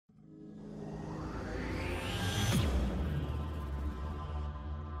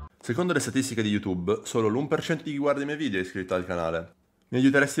Secondo le statistiche di YouTube, solo l'1% di chi guarda i miei video è iscritto al canale. Mi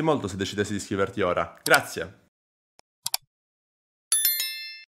aiuteresti molto se decidessi di iscriverti ora. Grazie!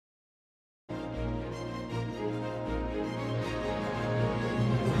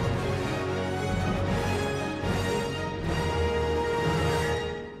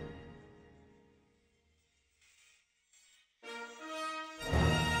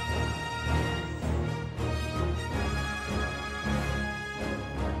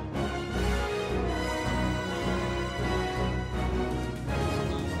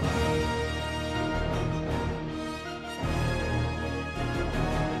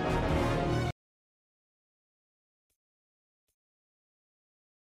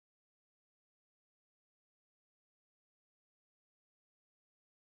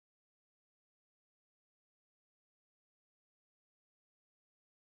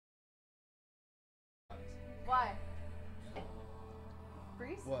 Why?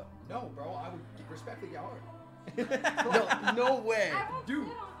 Freeze? What? No, bro. I would respectfully get hard. No way, dude.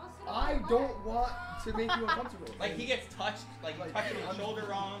 I don't want to make you uncomfortable. Like he gets touched, like touching his shoulder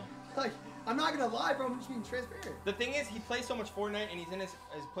wrong. Like I'm not gonna lie, bro. I'm just being transparent. The thing is, he plays so much Fortnite and he's in his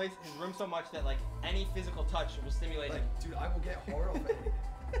room so much that like any physical touch will stimulate him. Dude, I will get hard off anything.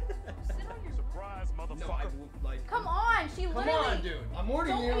 Surprise, motherfucker. No, I will, like. Come on, she literally. Come on, dude. I'm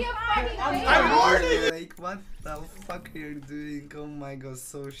warning Don't you. be a fucking baby. I'm warning you. Like, what the fuck are you doing? Oh my god,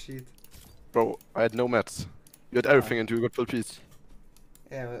 so shit. Bro, I had no mats. You had everything and you got full piece.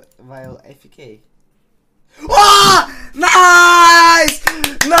 Yeah, while FK. Oh! Nice!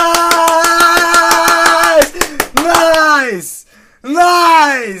 Nice! Nice!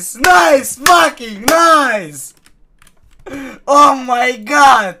 Nice! Nice! Fucking nice! Oh my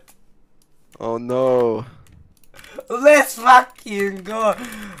god! Oh no. Let's fucking go!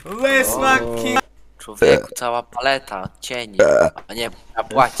 Let's fucking... Człowieku, cała paleta, cieni, a nie, a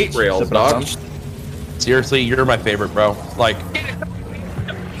płacić. Rails, dog. Seriously, you're my favorite, bro. Like,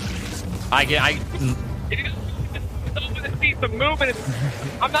 I see some movement.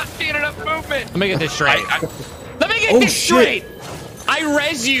 I'm not seeing enough movement. Let me get this straight. Let me get this straight. I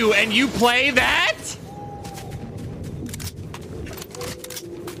res you and you play that?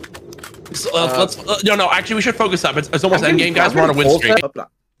 let's no, actually, we should focus up. It's almost end game, guys. We're on a win streak. Hop là.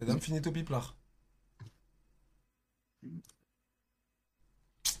 Dam finito piplard.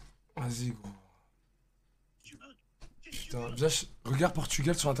 Vas-y, gros. Putain, déjà, regarde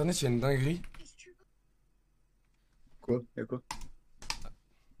Portugal sur internet, il y a une dinguerie. Quoi? Y'a quoi?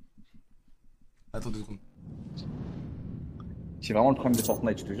 Attends 2 secondes. C'est vraiment le problème de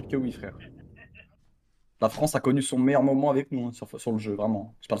Fortnite, je te jure que oui, frère. La France a connu son meilleur moment avec nous hein, sur le jeu,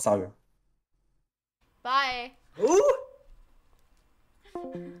 vraiment. Je parle sérieux. Bye. Ouh!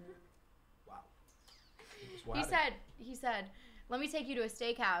 He said, let me take you to a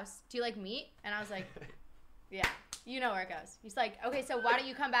steakhouse. Do you like meat? And I was like, yeah, you know where it goes. He's like, okay, so why don't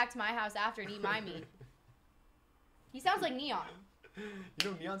you come back to my house after and eat my meat? He sounds like Neon.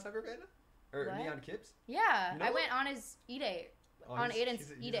 You know Neon's ever been? Or What? Neon Kips? Yeah, You know I what? went on his e-date. Oh, on he's- Aiden's he's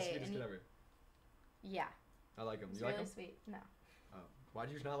the e-date. sweetest and kid ever. Yeah, I like him. he's You like really him? sweet. No. Oh. Why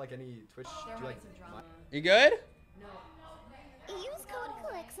do you not like any Twitch? Do you like You good? Use code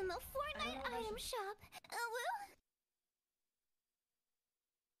CLICKS in the Fortnite item shop. Woo!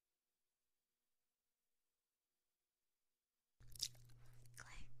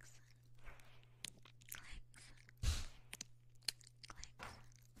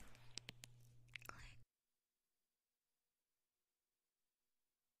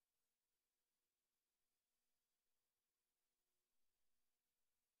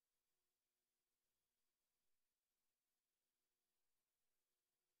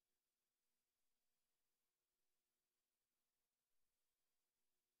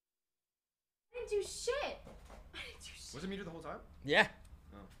 I didn't do shit. I didn't do shit. Was it muted the whole time? Yeah.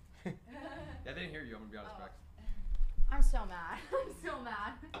 Oh. Yeah, they didn't hear you. I'm gonna be honest, Max. I'm so mad. I'm so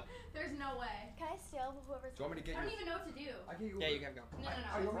mad. There's no way. Can I steal whoever's? Do you want me to get I don't you? even know what to do. I can Yeah, you can go. No.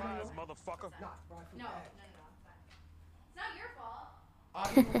 Surprise, motherfucker. No. It's not your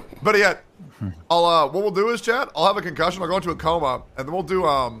fault. Better yet, what we'll do is, chat, I'll have a concussion, I'll go into a coma, and then we'll do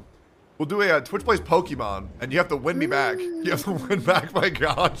a Twitch plays Pokemon, and you have to win me back. You have to win back my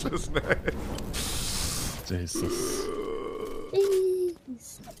consciousness. Jesus.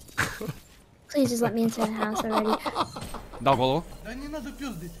 Please just let me into the house already. Дал голову. Да не надо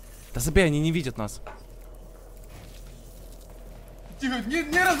пиздить. Да забей, они не видят нас. Тихо,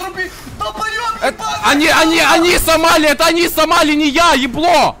 не разруби! Долбоёб! Они сломали, это они сломали, не я,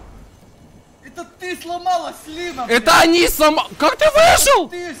 ебло! Это ты сломала, Слина! Это они сломали! Как ты вышел?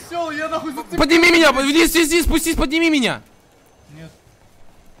 Ты сел, я нахуй зацепил! Подними меня, вниз, спустись, подними меня! Нет.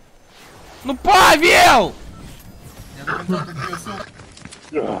 No Paweł!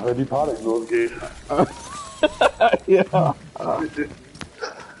 Ja, wenn die Panik losgeht. Ja.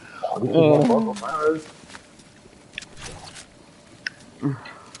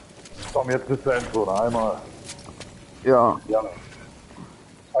 Komm, jetzt bist du Endzone, einmal. Ja. Gerne.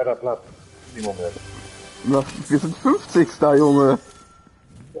 Zweiter Platz, im Moment. Wir sind 50. Junge.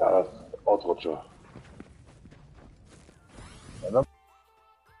 Ja, das ist Ausrutscher. Ja, dann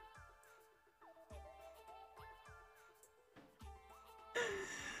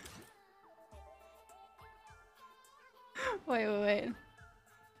Wait.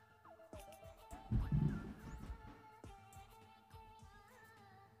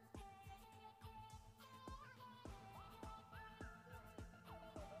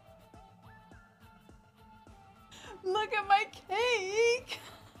 Look at my cake!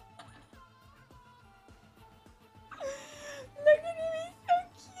 Look at him, he's so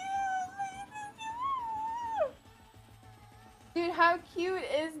cute! Look at this. Dude, how cute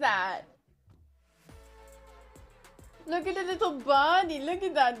is that? Look at the little body, look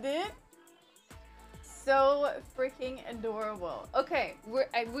at that, dude! So freaking adorable. Okay,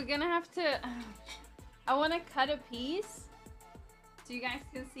 we're gonna have to... I wanna cut a piece so you guys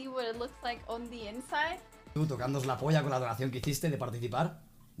can see what it looks like on the inside. Tú tocándonos la polla con la donación que hiciste de participar.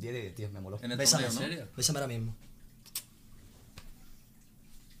 10 de 10, me moló. Bésame, ¿no? Bésame ahora mismo.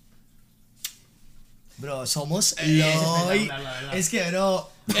 Bro, somos LOL. Es que, bro.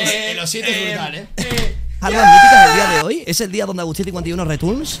 Los 7 es brutal, Armas míticas el día de hoy. Es el día donde Agustín51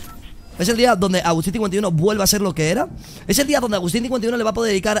 returns. Es el día donde Agustín51 vuelve a ser lo que era. Es el día donde Agustín51 le va a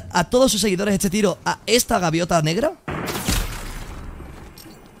poder dedicar a todos sus seguidores este tiro a esta gaviota negra.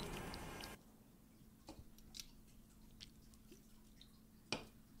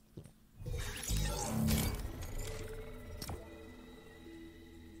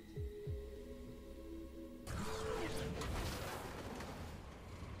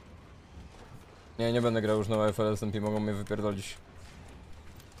 Nie będę grał już na FL SMP, mogą mnie wypierdolić.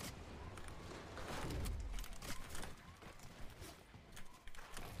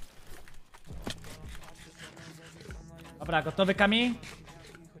 Dobra, gotowy Kami?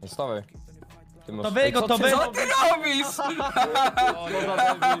 Stawaj. Gotowy, gotowy? Co ty robisz?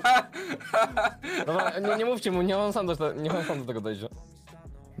 Dobra, nie mówcie mu, niech on sam do tego dojdzie.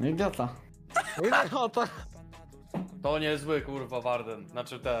 No idiota. Idiota. To niezły kurwa Warden,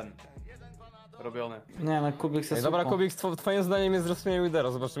 znaczy ten. Robiony. Nie, no Kubik se Dobra, Kubik, twoim zdaniem jest rozstrzygnięcie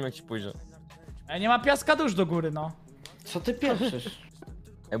lidera, zobaczymy jak ci pójdzie. Nie ma piaska dusz do góry, no. Co ty pieprzysz?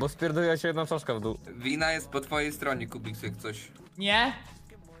 Bo spierdoliła się jedna czaszka w dół. Wina jest po twojej stronie, Kubik, jak coś. Nie?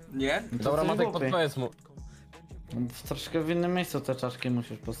 Nie? Dobra, Matek, podpowiedz mu. Troszkę w innym miejscu te czaszki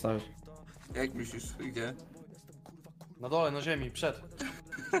musisz postawić. Jak myślisz, gdzie? Na dole, na ziemi, przed.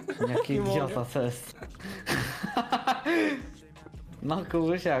 Jaki idiota to jest. No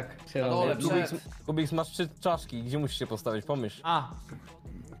Kubusiak się robi. Kubik, masz 3 czaszki, gdzie musisz się postawić? Pomyśl.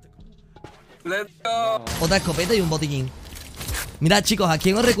 Let's go. Otra escopeta y un botiquín. Mirad chicos, ¿a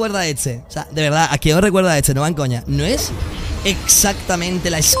quién os recuerda este? O sea, de verdad, ¿a quién os recuerda este? No van coña. No es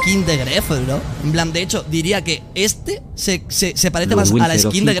exactamente la skin de Gref, bro. En plan, de hecho, diría que este se parece más a la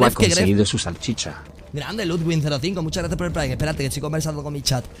skin de Gref que Gref. conseguido su salchicha. Grande, Ludwin05, muchas gracias por el prime. Espérate, que estoy conversando con mi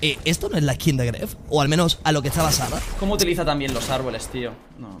chat. ¿Esto no es la skin de Gref? O al menos a lo que está basada. ¿Cómo utiliza también los árboles, tío?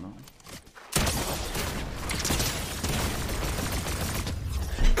 No.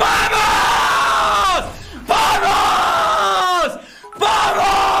 ¡Vamos! ¡Vamos!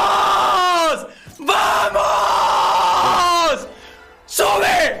 ¡Vamos! ¡Vamos!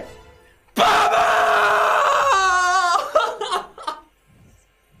 ¡Sube! ¡Vamos!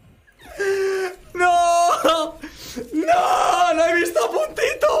 ¡No! ¡No! ¡Lo he visto a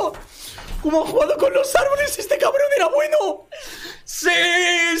puntito! ¿Cómo ha jugado con los árboles? ¡Este cabrón era bueno! ¡Sí!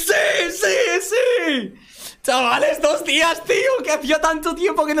 Chavales, 2 días, tío, que hacía tanto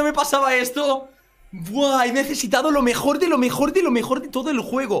tiempo que no me pasaba esto. Buah, he necesitado lo mejor de todo el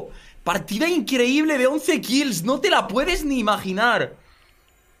juego. Partida increíble de 11 kills, no te la puedes ni imaginar.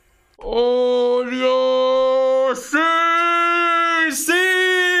 ¡Oh, Dios! ¡Sí,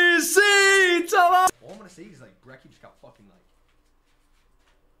 chaval! All I'm gonna say is like Brecky just got fucking like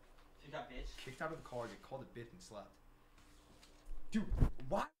kicked out of the car, get called a bitch and slapped. Dude,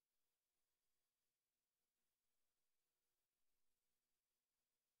 why?